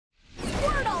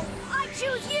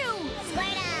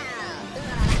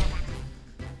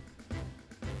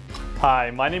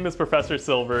Hi, my name is Professor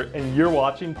Silver, and you're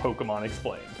watching Pokemon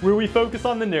Explained, where we focus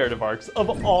on the narrative arcs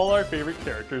of all our favorite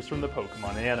characters from the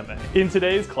Pokemon anime. In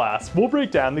today's class, we'll break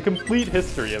down the complete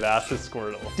history of Ash's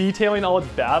Squirtle, detailing all its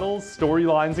battles,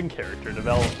 storylines, and character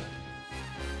development.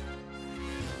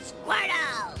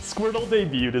 Squirtle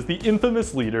debuted as the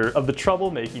infamous leader of the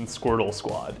troublemaking Squirtle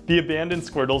Squad. The abandoned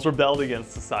Squirtles rebelled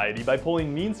against society by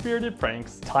pulling mean-spirited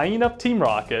pranks, tying up Team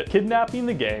Rocket, kidnapping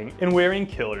the gang, and wearing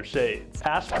killer shades.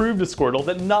 Ash proved to Squirtle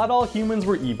that not all humans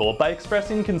were evil by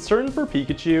expressing concern for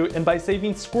Pikachu and by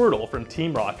saving Squirtle from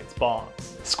Team Rocket's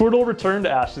bombs. Squirtle returned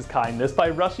Ash's kindness by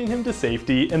rushing him to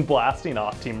safety and blasting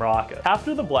off Team Rocket.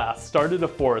 After the blast started a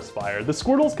forest fire, the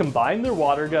Squirtles combined their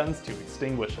water guns to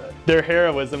extinguish it. Their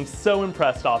heroism so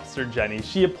impressed Officer Jenny,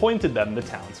 she appointed them the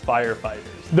town's firefighters.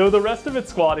 Though the rest of its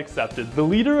squad accepted, the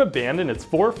leader abandoned its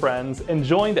 4 friends and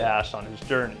joined Ash on his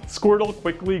journey. Squirtle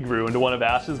quickly grew into one of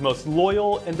Ash's most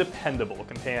loyal and dependable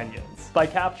companions. By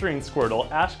capturing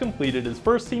Squirtle, Ash completed his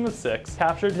first team of 6,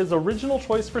 captured his original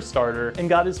choice for starter, and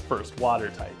got his first water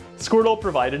type. Squirtle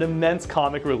provided immense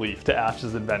comic relief to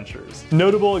Ash's adventures.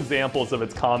 Notable examples of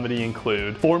its comedy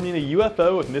include forming a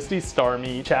UFO with Misty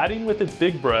Starmie, chatting with its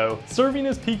big bro, serving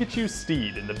as Pikachu's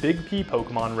steed in the Big P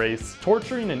Pokemon race,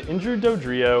 torturing an injured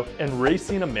Dodrio, and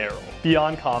racing a Meryl.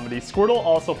 Beyond comedy, Squirtle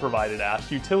also provided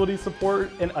Ash utility support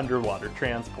and underwater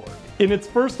transport. In its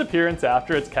first appearance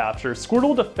after its capture,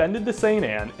 Squirtle defended the St.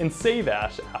 Anne and saved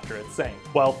Ash after it sank.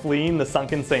 While fleeing the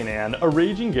sunken St. Anne, a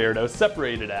raging Gyarados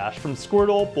separated Ash from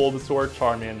Squirtle, Bulbasaur,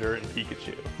 Charmander, and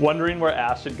Pikachu. Wondering where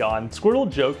Ash had gone, Squirtle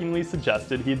jokingly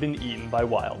suggested he had been eaten by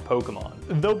wild Pokemon.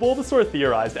 Though Bulbasaur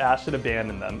theorized Ash had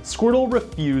abandoned them, Squirtle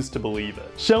refused to believe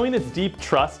it, showing its deep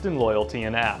trust and loyalty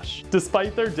in Ash.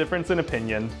 Despite their difference in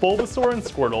opinion, Bulbasaur and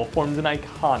Squirtle formed an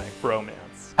iconic bromance.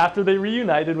 After they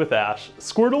reunited with Ash,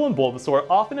 Squirtle and Bulbasaur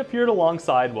often appeared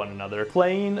alongside one another,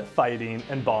 playing, fighting,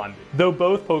 and bonding. Though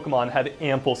both Pokemon had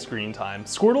ample screen time,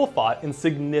 Squirtle fought in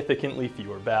significantly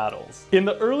fewer battles. In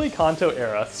the early Kanto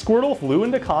era, Squirtle flew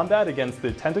into combat against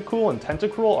the Tentacool and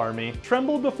Tentacruel army,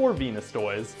 trembled before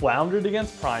Venusaur, floundered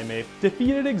against Primeape,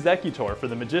 defeated Exeggutor for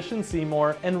the Magician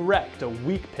Seymour, and wrecked a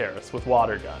weak Paras with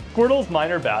Water Gun. Squirtle's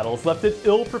minor battles left it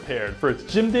ill-prepared for its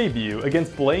gym debut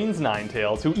against Blaine's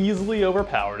Ninetales, who easily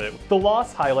overpowered it. The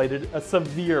loss highlighted a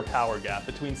severe power gap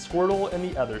between Squirtle and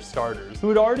the other starters, who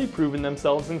had already proven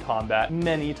themselves in combat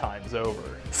many times over.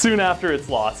 Soon after its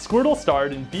loss, Squirtle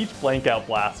starred in Beach Blankout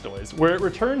Blastoise, where it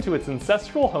returned to its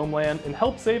ancestral homeland and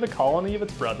helped save a colony of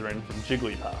its brethren from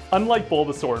Jigglypuff. Unlike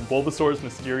Bulbasaur and Bulbasaur's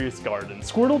mysterious garden,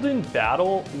 Squirtle didn't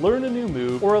battle, learn a new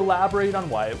move, or elaborate on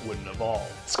why it wouldn't evolve.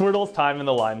 Squirtle's time in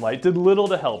the limelight did little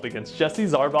to help against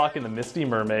Jesse's Arbok and the Misty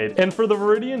Mermaid, and for the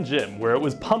Viridian Gym, where it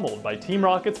was pummeled by Team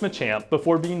Rocket's Machamp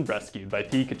before being rescued by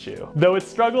Pikachu. Though it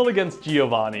struggled against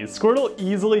Giovanni's, Squirtle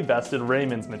easily bested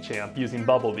Raymond's Machamp using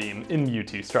Bubblebeam in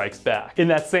Mewtwo Strikes Back. In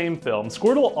that same film,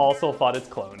 Squirtle also fought its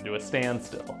clone to a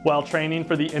standstill. While training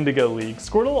for the Indigo League,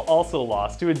 Squirtle also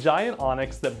lost to a giant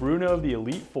Onix that Bruno of the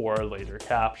Elite Four later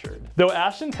captured. Though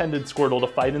Ash intended Squirtle to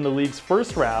fight in the league's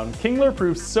first round, Kingler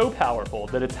proved so powerful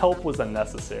that its help was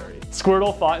unnecessary.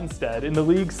 Squirtle fought instead in the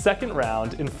league's second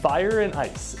round in Fire and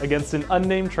Ice against an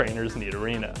unnamed trainer's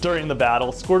Nidorino. During the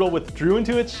battle, Squirtle withdrew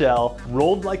into its shell,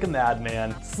 rolled like a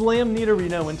madman, slammed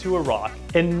Nidorino into a rock,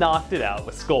 and knocked it out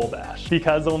with Skull Bash.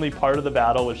 Because only part of the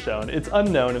battle was shown, it's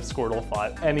unknown if Squirtle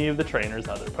fought any of the trainer's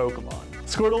other Pokemon.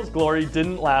 Squirtle's glory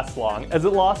didn't last long, as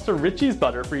it lost to Richie's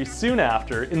Butterfree soon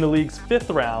after in the league's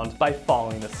 5th round by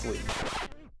falling asleep.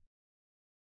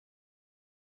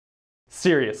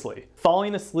 Seriously,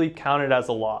 falling asleep counted as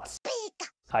a loss.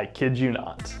 I kid you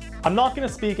not. I'm not going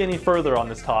to speak any further on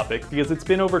this topic because it's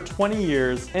been over 20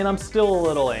 years and I'm still a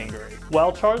little angry.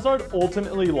 While Charizard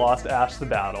ultimately lost Ash the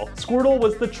battle, Squirtle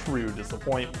was the true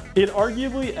disappointment. It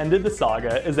arguably ended the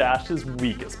saga as Ash's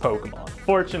weakest Pokemon.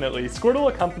 Fortunately,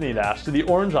 Squirtle accompanied Ash to the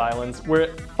Orange Islands where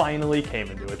it finally came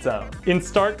into its own. In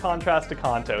stark contrast to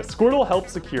Kanto, Squirtle helped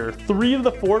secure 3 of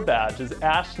the 4 badges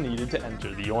Ash needed to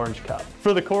enter the Orange Cup.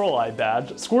 For the Coral Eye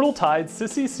badge, Squirtle tied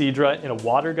Sissy Seadra in a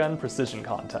Water Gun precision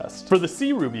contest. For the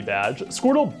Sea Ruby badge,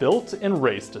 Squirtle built and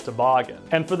raced a toboggan.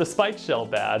 And for the Spike Shell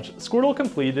badge, Squirtle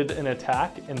completed an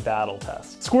attack and battle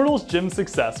test. Squirtle's gym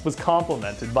success was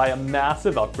complemented by a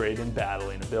massive upgrade in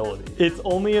battling ability. Its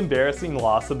only embarrassing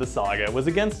loss of the saga was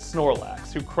against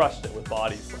Snorlax, who crushed it with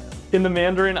Body Slam. In the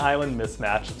Mandarin Island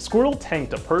mismatch, Squirtle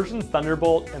tanked a Persian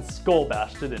Thunderbolt and Skull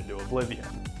Bashed it into oblivion.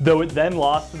 Though it then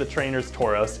lost to the trainer's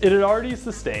Tauros, it had already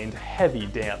sustained heavy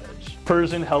damage.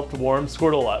 Persian helped warm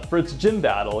Squirtle up for its gym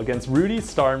battle against Rudy,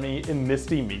 Starmie, and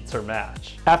Misty meets her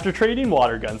match. After trading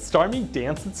water guns, Starmie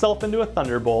danced itself into a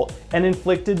thunderbolt and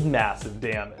inflicted massive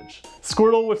damage.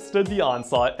 Squirtle withstood the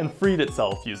onslaught and freed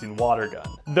itself using Water Gun.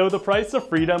 Though the price of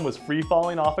freedom was free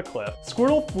falling off a cliff,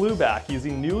 Squirtle flew back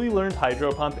using newly learned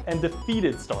Hydro Pump and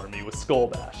defeated Starmie with Skull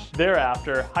Bash.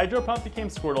 Thereafter, Hydro Pump became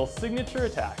Squirtle's signature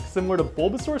attack, similar to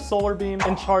Bulbasaur Solar Beam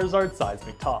and Charizard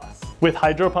Seismic Toss. With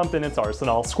Hydro Pump in its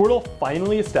arsenal, Squirtle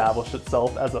finally established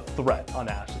itself as a threat on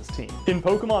Ash's team. In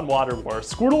Pokemon Water War,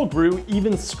 Squirtle grew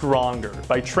even stronger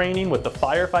by training with the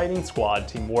firefighting squad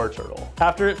Team Wartortle.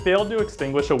 After it failed to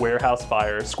extinguish a warehouse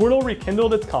fire, Squirtle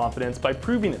rekindled its confidence by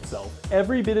proving itself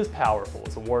every bit as powerful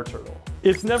as a Wartortle.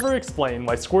 It's never explained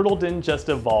why Squirtle didn't just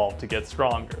evolve to get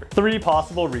stronger. 3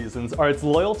 possible reasons are its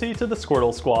loyalty to the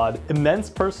Squirtle squad, immense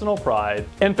personal pride,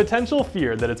 and potential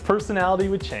fear that its personality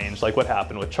would change like what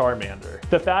happened with Charmander.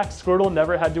 The fact Squirtle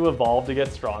never had to evolve to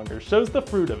get stronger shows the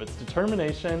fruit of its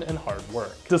determination and hard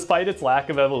work. Despite its lack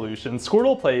of evolution,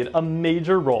 Squirtle played a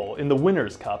major role in the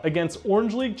Winners' Cup against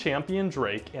Orange League champion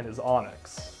Drake and his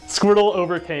Onix. Squirtle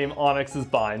overcame Onix's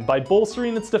bind by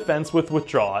bolstering its defense with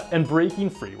Withdraw and breaking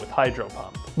free with Hydro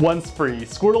Pump. Once free,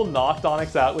 Squirtle knocked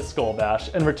Onix out with Skull Bash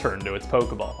and returned to its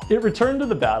Pokeball. It returned to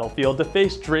the battlefield to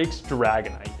face Drake's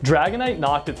Dragonite. Dragonite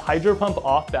knocked its Hydro Pump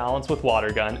off balance with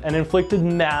Water Gun and inflicted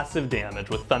massive damage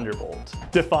with Thunderbolt.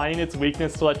 Defying its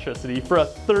weakness to electricity for a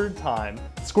 3rd time,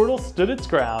 Squirtle stood its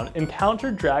ground and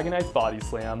countered Dragonite's Body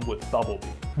Slam with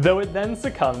Bubblebeam. Though it then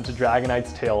succumbed to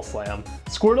Dragonite's Tail Slam,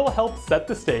 Squirtle helped set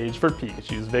the stage for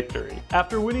Pikachu's victory.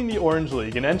 After winning the Orange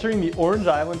League and entering the Orange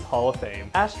Islands Hall of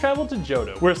Fame, Ash traveled to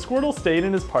Johto, where Squirtle stayed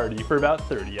in his party for about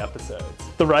 30 episodes.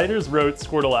 The writers wrote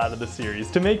Squirtle out of the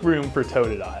series to make room for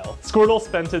Totodile. Squirtle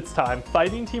spent its time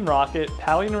fighting Team Rocket,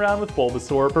 palling around with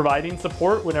Bulbasaur, providing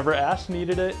support whenever Ash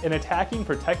needed it, and attacking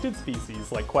protected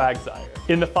species like Quagsire.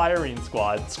 In the Firing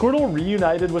Squad, Squirtle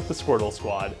reunited with the Squirtle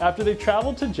Squad after they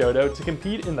traveled to Johto to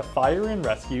compete in the Fire and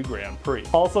Rescue Grand Prix.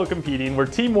 Also competing were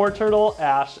Team Wartortle,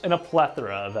 Ash, and a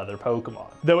plethora of other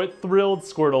Pokemon. Though it thrilled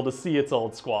Squirtle to see its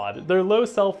old squad, their low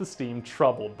self-esteem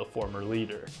troubled the former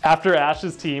leader. After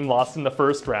Ash's team lost in the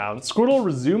first round, Squirtle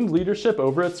resumed leadership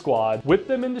over its squad, whipped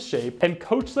them into shape, and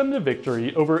coached them to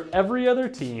victory over every other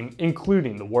team,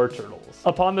 including the Wartortles.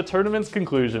 Upon the tournament's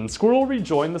conclusion, Squirtle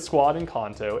rejoined the squad in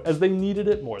Kanto as they needed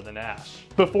it more than Ash.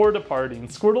 Before departing,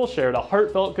 Squirtle shared a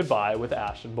heartfelt goodbye with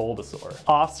Ash and Bulbasaur.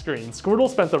 Off-screen, Squirtle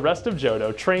spent the rest of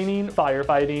Johto training,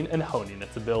 firefighting, and honing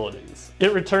its abilities.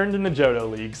 It returned in the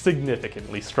Johto League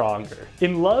significantly stronger.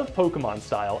 In Love Pokemon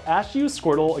style, Ash used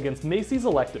Squirtle against Macy's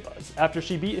Electabuzz after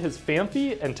she beat his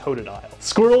Phanpy and Totodile.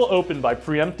 Squirtle opened by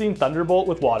preempting Thunderbolt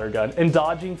with Water Gun and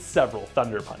dodging several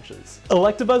Thunder Punches.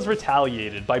 Electabuzz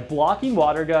retaliated by blocking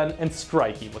Water Gun and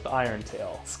striking with Iron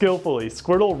Tail. Skillfully,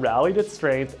 Squirtle rallied its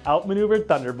strength, outmaneuvered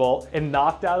Thunderbolt, and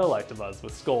knocked out Electabuzz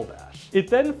with Skull Bash. It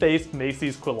then faced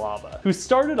Macy's Quilava, who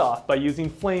started off by using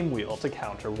Flame Wheel to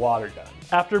counter Water Gun.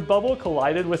 After Bubble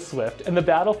collided with Swift and the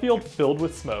battlefield filled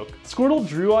with smoke, Squirtle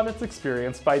drew on its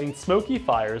experience fighting smoky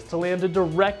fires to land a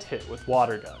direct hit with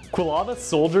Water Gun. Quilava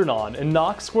soldiered on and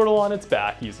knocked Squirtle on its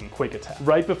back using Quick Attack.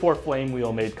 Right before Flame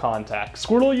Wheel made contact,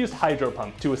 Squirtle used Hydro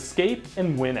Pump to escape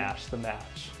and win Ash the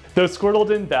match. Though Squirtle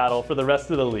didn't battle for the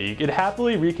rest of the league, it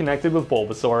happily reconnected with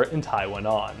Bulbasaur and tie went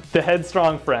on. The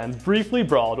headstrong friends briefly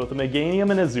brawled with a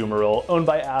Meganium and Azumarill owned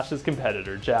by Ash's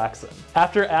competitor Jackson.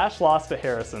 After Ash lost to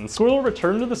Harrison, Squirtle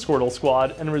returned to the Squirtle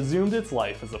squad and resumed its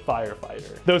life as a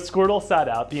firefighter. Though Squirtle sat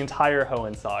out the entire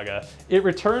Hoenn saga, it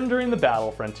returned during the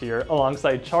Battle Frontier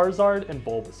alongside Charizard and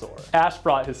Bulbasaur. Ash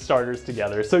brought his starters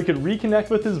together so he could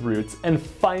reconnect with his roots and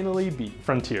finally beat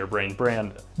Frontier Brain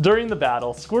Brandon. During the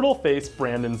battle, Squirtle faced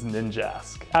Brandon's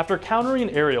Ninjask. After countering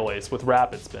Aerial Ace with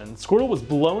Rapid Spin, Squirtle was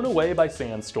blown away by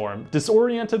Sandstorm,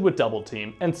 disoriented with Double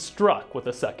Team, and struck with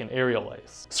a second Aerial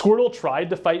Ace. Squirtle tried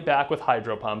to fight back with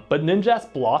Hydro Pump, but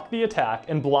Ninjask blocked the attack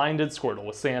and blinded Squirtle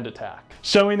with Sand Attack.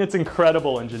 Showing its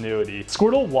incredible ingenuity,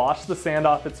 Squirtle washed the sand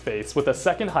off its face with a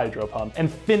second Hydro Pump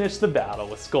and finished the battle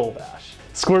with Skull Bash.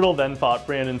 Squirtle then fought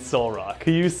Brandon's Solrock,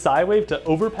 who used Psywave to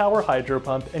overpower Hydro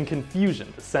Pump and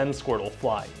Confusion to send Squirtle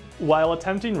flying. While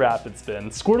attempting Rapid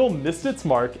Spin, Squirtle missed its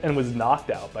mark and was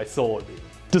knocked out by Solar Beam.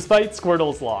 Despite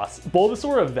Squirtle's loss,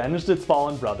 Bulbasaur avenged its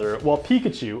fallen brother, while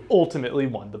Pikachu ultimately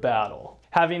won the battle.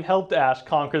 Having helped Ash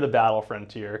conquer the Battle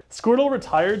Frontier, Squirtle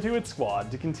retired to its squad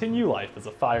to continue life as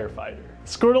a firefighter.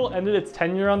 Squirtle ended its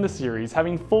tenure on the series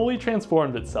having fully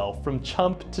transformed itself from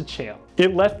chump to champ.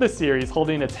 It left the series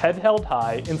holding its head held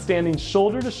high and standing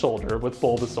shoulder to shoulder with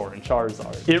Bulbasaur and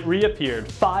Charizard. It reappeared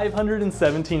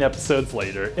 517 episodes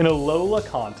later in Alola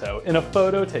Kanto in a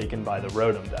photo taken by the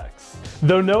Rotom Dex.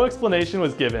 Though no explanation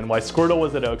was given why Squirtle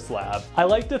was at Oak's lab, I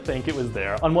like to think it was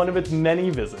there on one of its many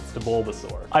visits to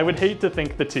Bulbasaur. I would hate to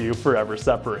think the two forever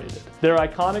separated. Their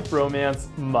iconic bromance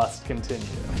must continue.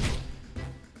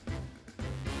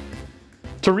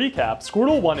 To recap,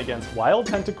 Squirtle won against Wild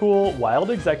Tentacool, Wild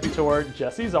Exeggutor,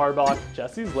 Jesse's Arbok,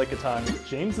 Jesse's Lickitung,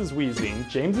 James's Weezing,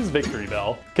 James's Victory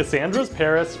Bell, Cassandra's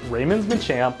Paras, Raymond's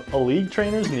Machamp, a League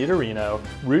Trainer's Nidorino,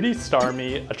 Rudy's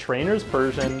Starmie, a Trainer's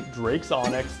Persian, Drake's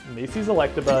Onix, Macy's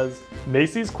Electabuzz,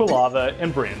 Macy's Quilava,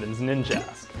 and Brandon's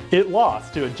Ninjask. It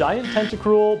lost to a Giant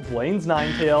Tentacruel, Blaine's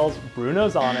Ninetales,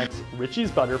 Bruno's Onix,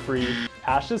 Richie's Butterfree,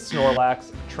 Ash's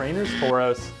Snorlax, Trainer's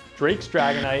Tauros, Drake's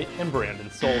Dragonite, and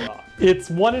Brandon's Solrock. Its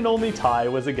one and only tie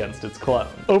was against its clone.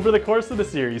 Over the course of the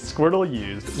series, Squirtle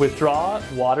used Withdraw,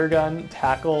 Water Gun,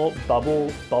 Tackle,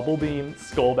 Bubble, Bubble Beam,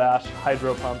 Skull Bash,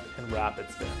 Hydro Pump, and Rapid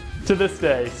Spin. To this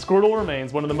day, Squirtle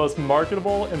remains one of the most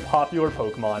marketable and popular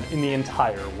Pokemon in the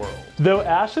entire world. Though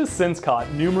Ash has since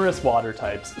caught numerous water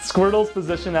types, Squirtle's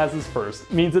position as his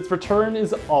first means its return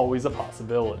is always a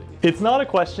possibility. It's not a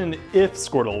question if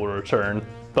Squirtle will return,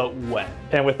 but when.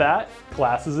 And with that,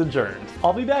 class is adjourned.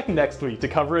 I'll be back next week to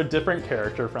cover a different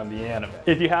character from the anime.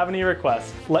 If you have any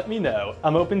requests, let me know.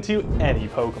 I'm open to any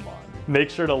Pokemon. Make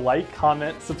sure to like,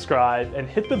 comment, subscribe, and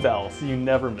hit the bell so you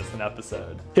never miss an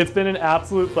episode. It's been an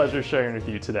absolute pleasure sharing with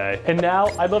you today, and now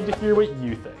I'd love to hear what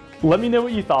you think. Let me know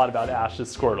what you thought about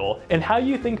Ash's Squirtle, and how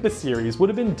you think the series would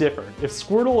have been different if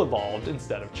Squirtle evolved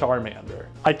instead of Charmander.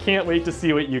 I can't wait to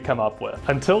see what you come up with.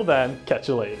 Until then, catch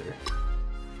you later.